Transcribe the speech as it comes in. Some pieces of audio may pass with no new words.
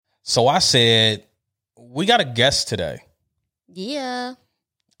So I said, we got a guest today. Yeah.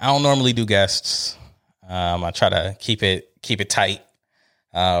 I don't normally do guests. I try to keep it tight.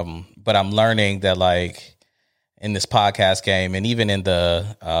 But I'm learning that like in this podcast game and even in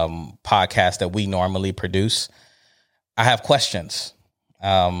the podcast that we normally produce, I have questions.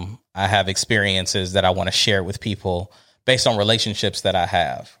 I have experiences that I want to share with people based on relationships that I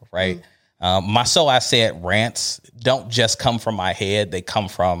have, right? My So I Said rants don't just come from my head. They come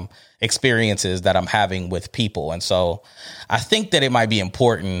from experiences that I'm having with people. And so I think that it might be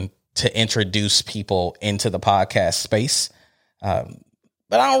important to introduce people into the podcast space. But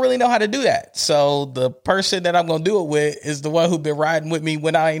I don't really know how to do that. So the person that I'm going to do it with is the one who's been riding with me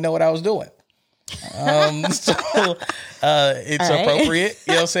when I didn't know what I was doing. It's appropriate.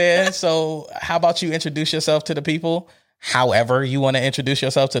 You know what I'm saying? So how about you introduce yourself to the people? However you want to introduce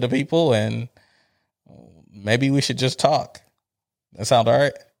yourself to the people, and maybe we should just talk. That sound all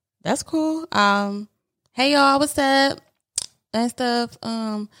right? That's cool. Hey y'all, what's up? And stuff.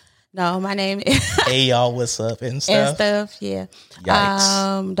 No, my name is Hey y'all, what's up and stuff? And stuff, yeah.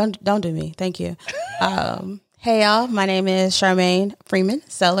 Yikes. Don't do me. Thank you. Hey y'all, my name is Sharmayne Freeman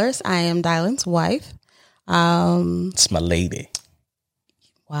Sellers. I am Dylan's wife. It's my lady.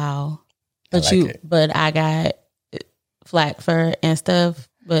 Wow. But but I got flack for and stuff,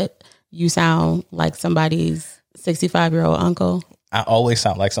 but you sound like somebody's 65-year-old uncle. I always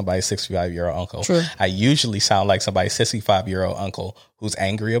sound like somebody's 65-year-old uncle. True. I usually sound like somebody's 65-year-old uncle who's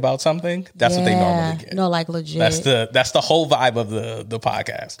angry about something. That's what they normally get. No, like legit. That's the whole vibe of the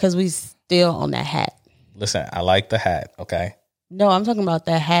podcast. Because we still on that hat. Listen, I like the hat, okay? No, I'm talking about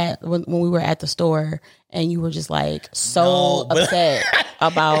that hat when we were at the store and you were just like upset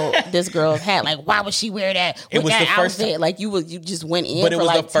about this girl's hat. Like, why would she wear that? It was that the first outfit? Like you just went in. But it for was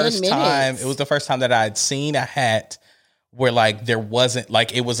like the first 10 time. minutes. It was the first time that I had seen a hat where like there wasn't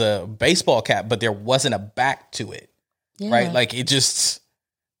like it was a baseball cap, but there wasn't a back to it. Yeah. Right? Like it just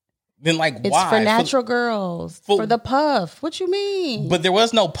then like it's why? for natural girls. For the puff. What you mean? But there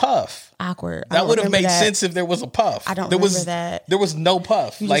was no puff. Awkward. That would have made sense if there was a puff. I don't remember that. There was no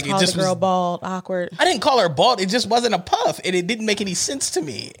puff. You like just called the girl bald, awkward. I didn't call her bald. It just wasn't a puff. And it didn't make any sense to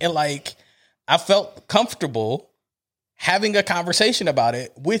me. And like I felt comfortable having a conversation about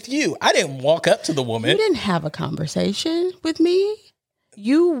it with you. I didn't walk up to the woman. You didn't have a conversation with me.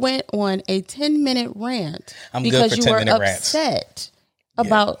 You went on a 10-minute rant because you were upset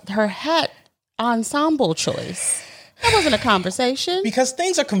about her hat ensemble choice. That wasn't a conversation. Because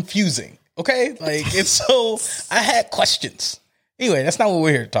things are confusing, okay? Like, it's so, I had questions. Anyway, that's not what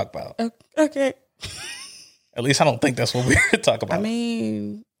we're here to talk about. Okay. At least I don't think that's what we're here to talk about. I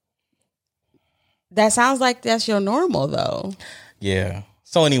mean, that sounds like that's your normal, though. Yeah.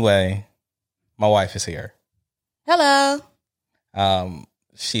 So anyway, my wife is here. Hello.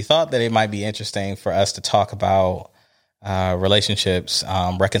 She thought that it might be interesting for us to talk about relationships,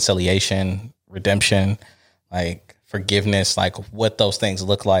 reconciliation, redemption, like forgiveness, like what those things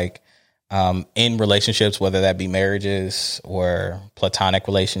look like in relationships, whether that be marriages or platonic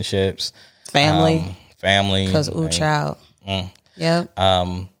relationships, family, because child. Yeah.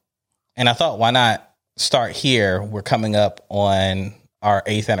 And I thought, why not start here? We're coming up on our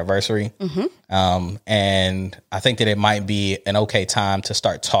 8th anniversary. Mm-hmm. And I think that it might be an okay time to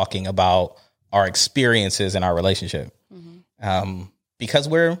start talking about our experiences in our relationship. Mm-hmm. Because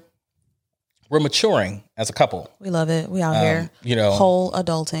we're maturing as a couple. We love it. We out here, whole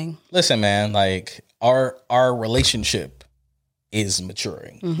adulting. Listen, man, like our relationship is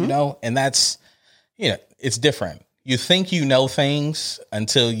maturing, mm-hmm. And that's, it's different. You think you know things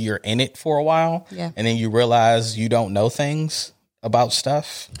until you're in it for a while. Yeah. And then you realize you don't know things about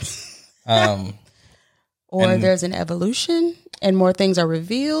stuff. Or there's an evolution and more things are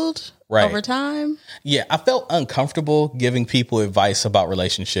revealed over time. Yeah, I felt uncomfortable giving people advice about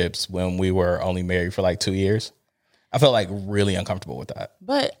relationships when we were only married for like 2 years. I felt like really uncomfortable with that.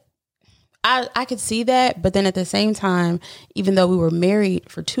 But I could see that. But then at the same time, even though we were married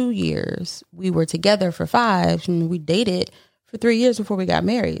for 2 years, we were together for 5. And we dated for 3 years before we got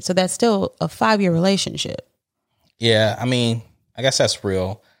married. So that's still a 5-year relationship. Yeah, I mean, I guess that's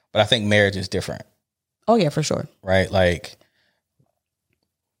real. But I think marriage is different. Oh, yeah, for sure. Right? Like,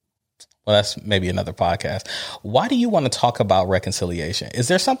 well, that's maybe another podcast. Why do you want to talk about reconciliation? Is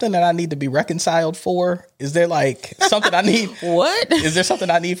there something that I need to be reconciled for? Is there like something I need? What? Is there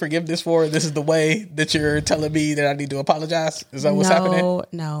something I need forgiveness for? This is the way that you're telling me that I need to apologize? Is that what's happening?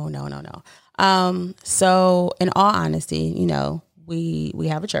 No. So in all honesty, we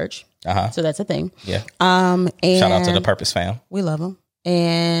have a church. So that's a thing. Yeah. And shout out to the Purpose fam. We love them.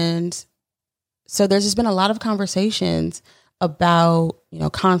 And so there's just been a lot of conversations about,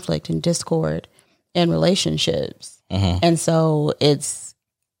 conflict and discord in relationships. And so it's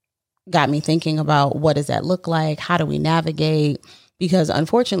got me thinking about, what does that look like? How do we navigate? Because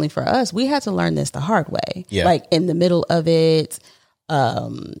unfortunately for us, we had to learn this the hard way. Yeah. Like in the middle of it,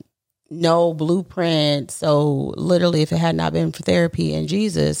 no blueprint. So literally, if it had not been for therapy and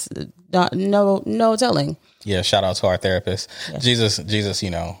Jesus, no telling. Yeah, shout out to our therapist. Yes. Jesus,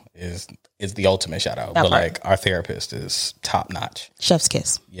 is the ultimate shout out. That but part. Like our therapist is top notch. Chef's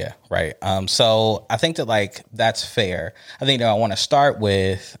kiss. Yeah, right. So I think that like that's fair. I think that I want to start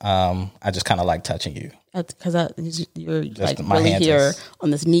with I just kind of like touching you. Because you're just like really here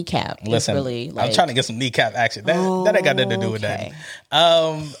on this kneecap. Listen, really like, I'm trying to get some kneecap action. That ain't got nothing to do with that.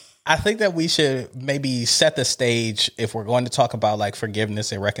 I think that we should maybe set the stage, if we're going to talk about like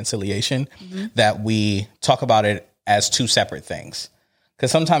forgiveness and reconciliation, that we talk about it as two separate things.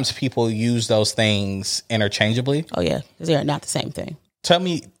 Because sometimes people use those things interchangeably. Oh, yeah, because they are not the same thing.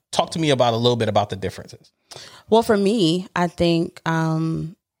 Talk to me about a little bit about the differences. Well, for me, I think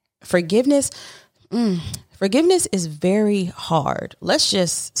forgiveness is very hard. Let's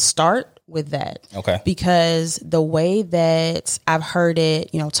just start with that. Okay. Because the way that I've heard it,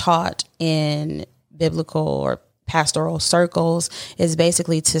 taught in biblical or pastoral circles is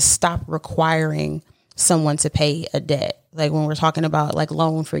basically to stop requiring someone to pay a debt. Like when we're talking about like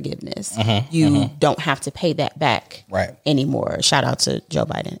loan forgiveness, you don't have to pay that back anymore. Shout out to Joe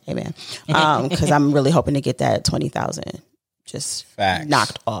Biden. Amen. Because I'm really hoping to get that 20,000 just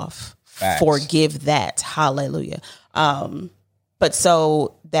knocked off. Facts. Forgive that. Hallelujah. But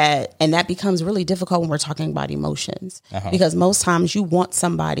so that becomes really difficult when we're talking about emotions, because most times you want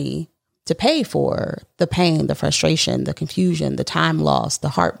somebody to pay for the pain, the frustration, the confusion, the time lost, the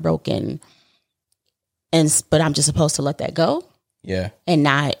heartbroken. But I'm just supposed to let that go. Yeah. And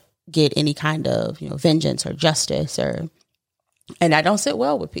not get any kind of, vengeance or justice and I don't sit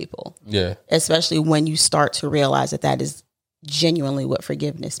well with people. Yeah. Especially when you start to realize that is genuinely what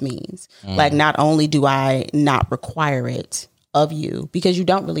forgiveness means. Like, not only do I not require it of you, because you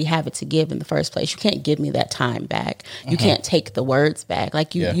don't really have it to give in the first place. You can't give me that time back. You can't take the words back.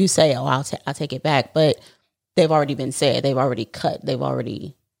 Like you say, oh, I'll take it back. But they've already been said. They've already cut. They've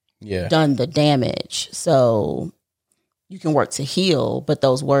already done the damage. So you can work to heal, but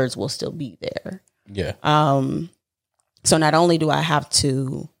those words will still be there. Yeah. So not only do I have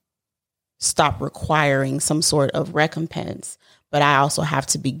to stop requiring some sort of recompense, but I also have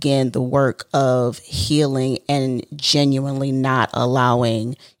to begin the work of healing and genuinely not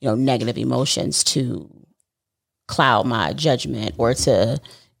allowing, negative emotions to cloud my judgment or to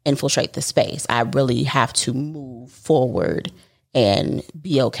infiltrate the space. I really have to move forward and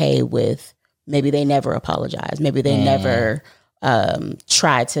be okay with maybe they never apologize. Maybe they never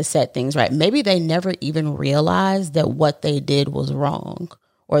tried to set things right. Maybe they never even realized that what they did was wrong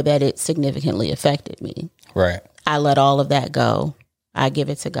or that it significantly affected me. Right. I let all of that go. I give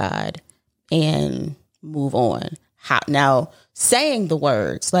it to God and move on. Now, saying the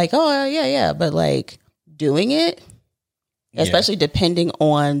words like, oh, yeah, but like doing it, especially depending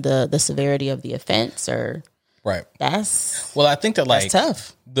on the severity of the offense or... Right. I think that like that's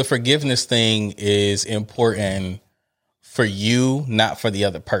tough. The forgiveness thing is important for you, not for the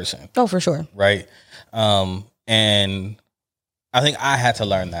other person. Oh, for sure. Right. And I think I had to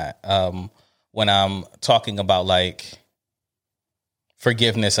learn that when I'm talking about like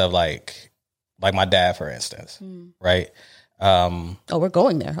forgiveness of like my dad, for instance. Right. We're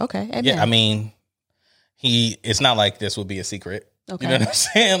going there. Okay. Amen. Yeah. I mean, it's not like this would be a secret. Okay. You know what I'm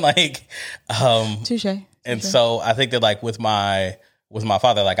saying? Like, touche. And so I think that like with my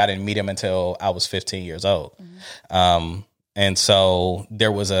father, like I didn't meet him until I was 15 years old. And so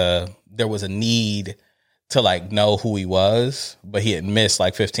there was a need to like know who he was, but he had missed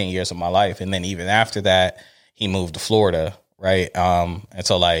like 15 years of my life. And then even after that, he moved to Florida. Right. And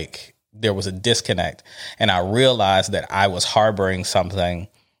so like there was a disconnect, and I realized that I was harboring something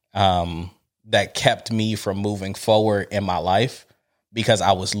that kept me from moving forward in my life, because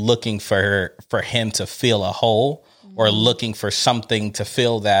I was looking for him to fill a hole or looking for something to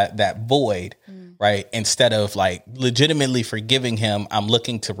fill that void, right? Instead of like legitimately forgiving him, I'm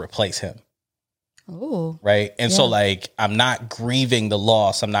looking to replace him. Oh, right. And so like, I'm not grieving the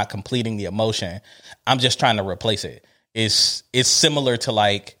loss. I'm not completing the emotion. I'm just trying to replace it. It's similar to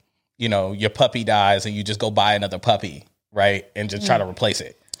like, your puppy dies and you just go buy another puppy, right? And just try to replace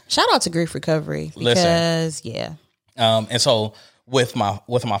it. Shout out to grief recovery because and so with my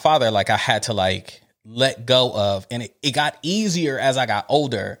father, like I had to like let go of, and it got easier as I got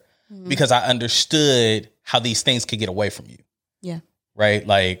older because I understood how these things could get away from you. Yeah. Right.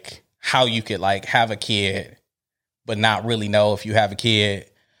 Like how you could like have a kid, but not really know if you have a kid,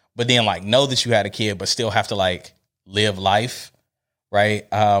 but then like know that you had a kid, but still have to like live life. Right.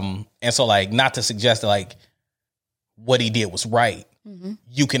 And so like, not to suggest that like what he did was right. Mm-hmm.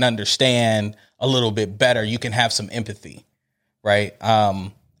 You can understand a little bit better. You can have some empathy. Right.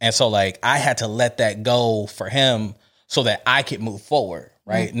 And so like, I had to let that go for him so that I could move forward.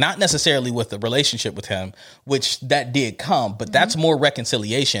 Right. Mm-hmm. Not necessarily with the relationship with him, which that did come, but that's more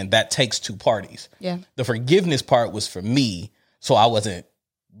reconciliation. That takes two parties. Yeah. The forgiveness part was for me. So I wasn't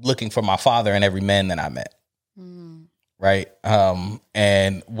looking for my father in every man that I met. Mm. Right.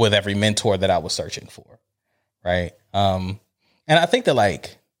 And with every mentor that I was searching for. Right. And I think that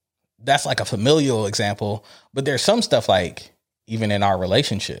like, that's like a familial example, but there's some stuff like even in our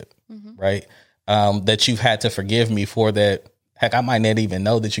relationship, right. That you've had to forgive me for that. Heck, I might not even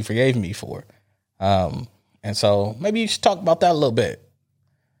know that you forgave me for. And so maybe you should talk about that a little bit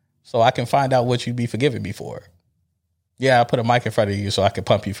so I can find out what you'd be forgiving me for. Yeah. I'll put a mic in front of you so I can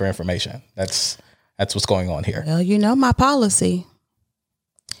pump you for information. That's what's going on here. Well, you know my policy.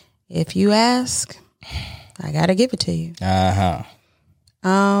 If you ask, I got to give it to you. Uh-huh.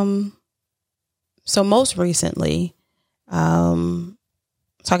 So most recently, talking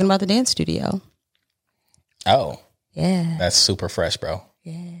about the dance studio. Oh. Yeah. That's super fresh, bro.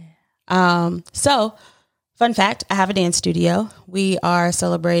 Yeah. So fun fact, I have a dance studio. We are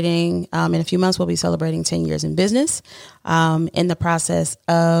celebrating, in a few months, we'll be celebrating 10 years in business, in the process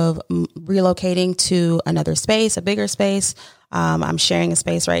of relocating to another space, a bigger space. I'm sharing a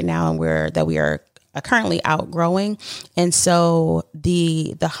space right now that we are currently outgrowing. And so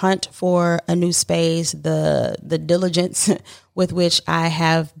the hunt for a new space, the diligence with which I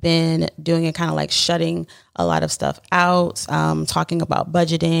have been doing it, kind of like shutting a lot of stuff out, talking about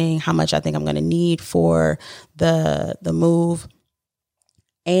budgeting, how much I think I'm going to need for the move.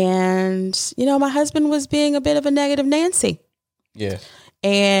 And, you know, my husband was being a bit of a negative Nancy. Yeah.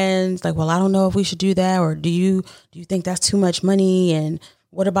 And like, well, I don't know if we should do that. Or do you think that's too much money? And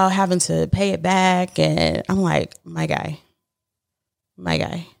what about having to pay it back? And I'm like, my guy.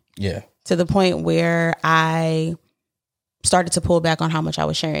 Yeah. To the point where I started to pull back on how much I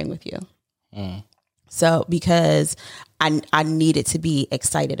was sharing with you. Mm. So because I needed to be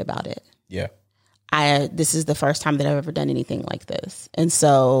excited about it. Yeah. This is the first time that I've ever done anything like this. And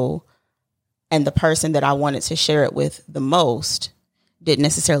so, and the person that I wanted to share it with the most didn't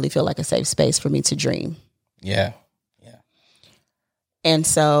necessarily feel like a safe space for me to dream. Yeah. And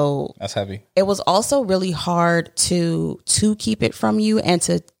so that's heavy. It was also really hard to keep it from you and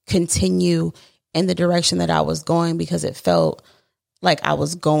to continue in the direction that I was going, because it felt like I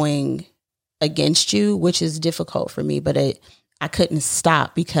was going against you, which is difficult for me, but I couldn't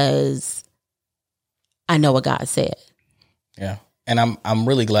stop because I know what God said. Yeah. And I'm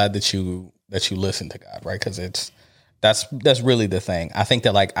really glad that you listened to God, right? Because that's really the thing. I think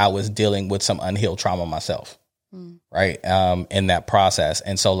that like I was dealing with some unhealed trauma myself. Right. In that process.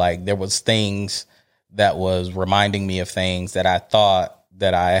 And so like there was things that was reminding me of things that I thought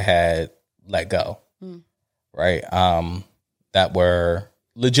that I had let go. Right. That were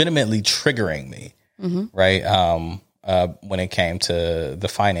legitimately triggering me. Right. When it came to the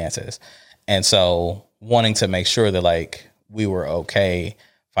finances. And so wanting to make sure that like we were okay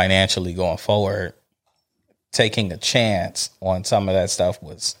financially going forward, taking a chance on some of that stuff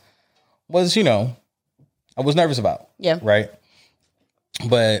was, you know, I was nervous about. Yeah. Right.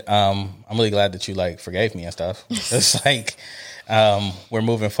 But I'm really glad that you like forgave me and stuff. It's like we're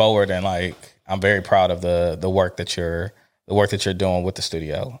moving forward, and like I'm very proud of the work that you're doing with the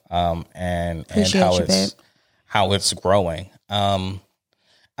studio. And how it's growing.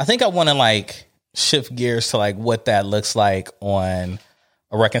 I think I want to like shift gears to like what that looks like on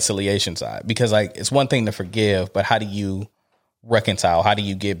a reconciliation side, because like it's one thing to forgive, but how do you reconcile? How do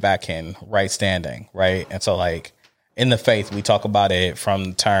you get back in right standing? Right. And so like in the faith, we talk about it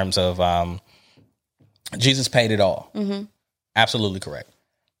from terms of Jesus paid it all. Absolutely correct.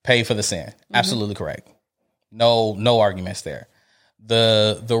 Paid for the sin. Absolutely correct. No arguments there.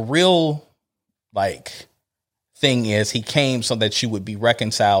 The real like thing is he came so that you would be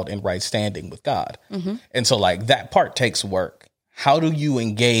reconciled in right standing with God. And so like that part takes work. How do you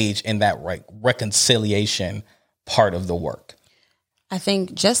engage in that reconciliation part of the work? I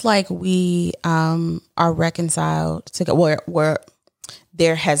think just like we are reconciled to where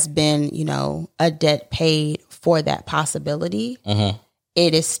there has been, you know, a debt paid for that possibility,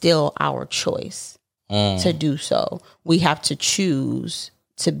 it is still our choice to do so. We have to choose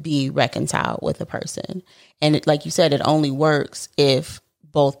to be reconciled with a person. And like you said, it only works if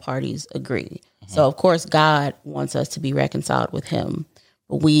both parties agree. So, of course, God wants us to be reconciled with him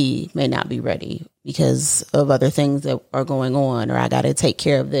we may not be ready because of other things that are going on, or I got to take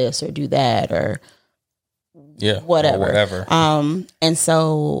care of this or do that, or whatever. And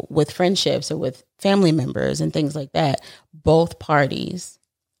so with friendships or with family members and things like that, both parties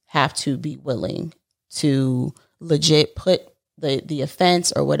have to be willing to legit put the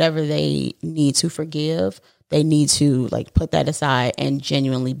offense or whatever they need to forgive. They need to like put that aside and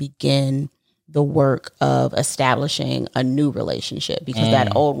genuinely begin the work of establishing a new relationship, because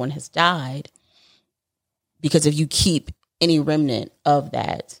that old one has died. Because if you keep any remnant of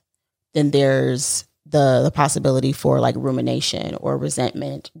that, then there's the possibility for like rumination or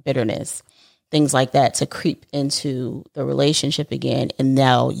resentment, bitterness, things like that to creep into the relationship again. And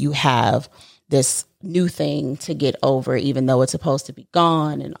now you have this new thing to get over, even though it's supposed to be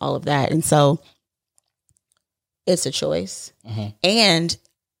gone and all of that. And so it's a choice. And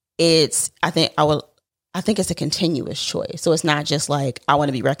I think it's a continuous choice. So it's not just like, I want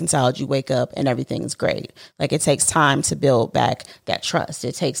to be reconciled. You wake up and everything's great. Like, it takes time to build back that trust.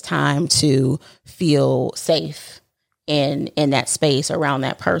 It takes time to feel safe in that space around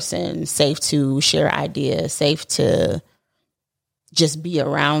that person, safe to share ideas, safe to just be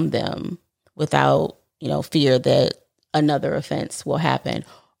around them without, fear that another offense will happen.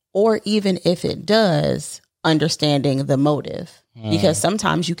 Or even if it does, understanding the motive. Because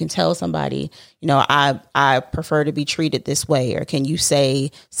sometimes you can tell somebody, I prefer to be treated this way, or can you say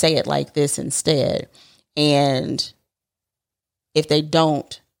it like this instead? And if they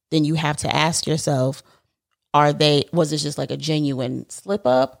don't, then you have to ask yourself, was it just like a genuine slip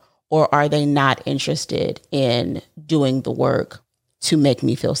up, or are they not interested in doing the work to make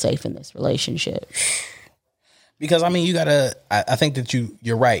me feel safe in this relationship? Because I think that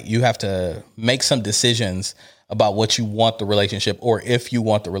you're right. You have to make some decisions about what you want the relationship, or if you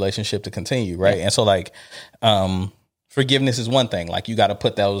want the relationship to continue. Right. Yeah. And so like, forgiveness is one thing. Like, you got to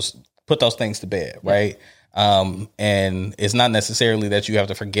put those things to bed. Yeah. Right. And it's not necessarily that you have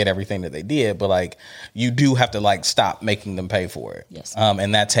to forget everything that they did, but like, you do have to like stop making them pay for it. Yes.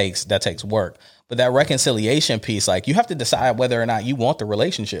 And that takes work. But that reconciliation piece, like, you have to decide whether or not you want the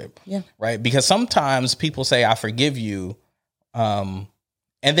relationship. Yeah. Right. Because sometimes people say, I forgive you. And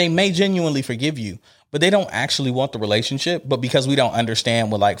they may genuinely forgive you, but they don't actually want the relationship. But because we don't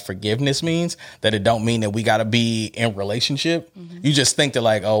understand what like forgiveness means, that it don't mean that we got to be in relationship. You just think that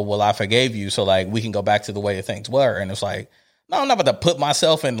like, oh, well, I forgave you, so like we can go back to the way that things were. And it's like, no, I'm not about to put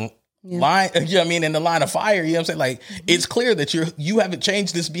myself in line, in the line of fire. You know what I'm saying? Like, it's clear that you haven't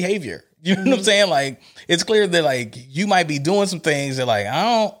changed this behavior. You know what I'm saying? Like, it's clear that like you might be doing some things that like,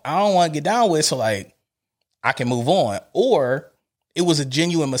 I don't want to get down with. So like, I can move on, or it was a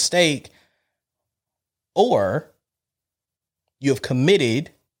genuine mistake, or you have committed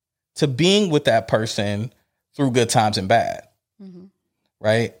to being with that person through good times and bad.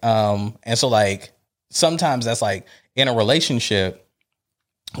 Right. And so like, sometimes that's like in a relationship,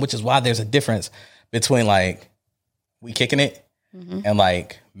 which is why there's a difference between like we kicking it and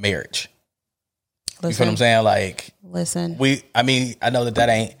like marriage. Listen, you feel what I'm saying? Like, listen, I know that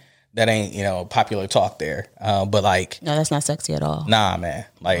ain't, popular talk there. But like, no, that's not sexy at all. Nah, man.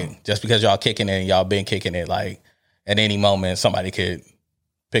 Like, just because y'all kicking it and y'all been kicking it, like at any moment, somebody could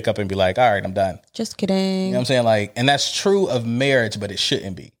pick up and be like, all right, I'm done. Just kidding. You know what I'm saying? Like, and that's true of marriage, but it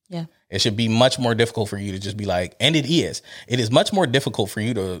shouldn't be. Yeah. It should be much more difficult for you to just be like, and it is much more difficult for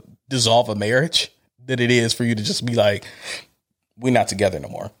you to dissolve a marriage than it is for you to just be like, we're not together no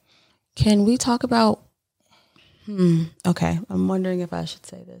more. Can we talk about, okay, I'm wondering if I should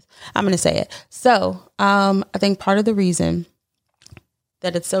say this. I'm going to say it. So I think part of the reason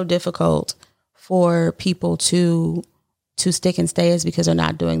that it's so difficult for people to stick and stay is because they're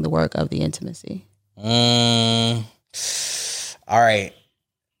not doing the work of the intimacy. All right.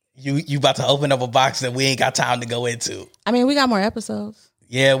 You about to open up a box that we ain't got time to go into. I mean, we got more episodes.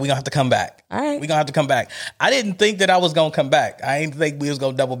 Yeah, we're going to have to come back. All right. We're going to have to come back. I didn't think that I was going to come back. I didn't think we was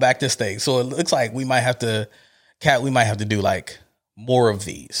going to double back this thing. So it looks like we might have to do like more of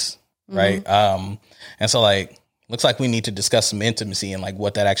these, right? And so like, looks like we need to discuss some intimacy and like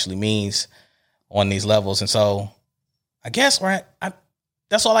what that actually means on these levels. And so I guess, right,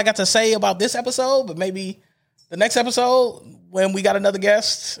 that's all I got to say about this episode, but maybe the next episode when we got another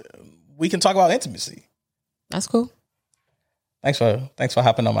guest, we can talk about intimacy. That's cool. Thanks for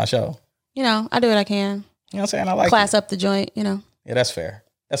hopping on my show. I do what I can. You know what I'm saying? I like class up the joint, Yeah, that's fair.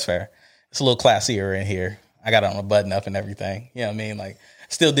 It's a little classier in here. I got on a button up and everything. You know what I mean? Like,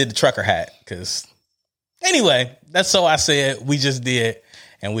 still did the trucker hat because anyway, that's so I said we just did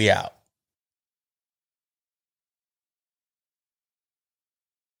and we out.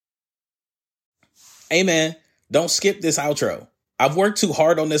 Hey man, don't skip this outro. I've worked too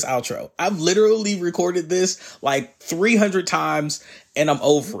hard on this outro. I've literally recorded this like 300 times and I'm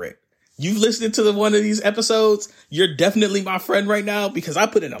over it. You've listened to one of these episodes. You're definitely my friend right now because I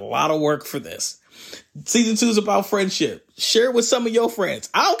put in a lot of work for this. Season 2 is about friendship. Share it with some of your friends.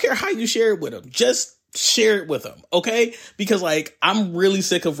 I don't care how you share it with them. Just share it with them, okay? Because like I'm really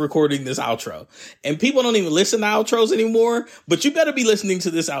sick of recording this outro and people don't even listen to outros anymore, but you better be listening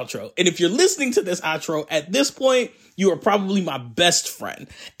to this outro. And if you're listening to this outro at this point, you are probably my best friend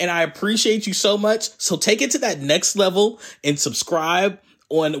and I appreciate you so much. So take it to that next level and subscribe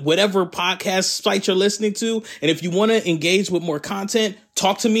on whatever podcast site you're listening to. And if you want to engage with more content,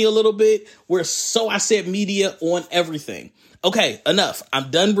 talk to me a little bit. We're So I Said Media on everything. Okay, enough.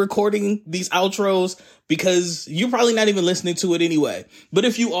 I'm done recording these outros because you're probably not even listening to it anyway. But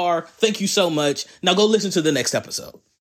if you are, thank you so much. Now go listen to the next episode.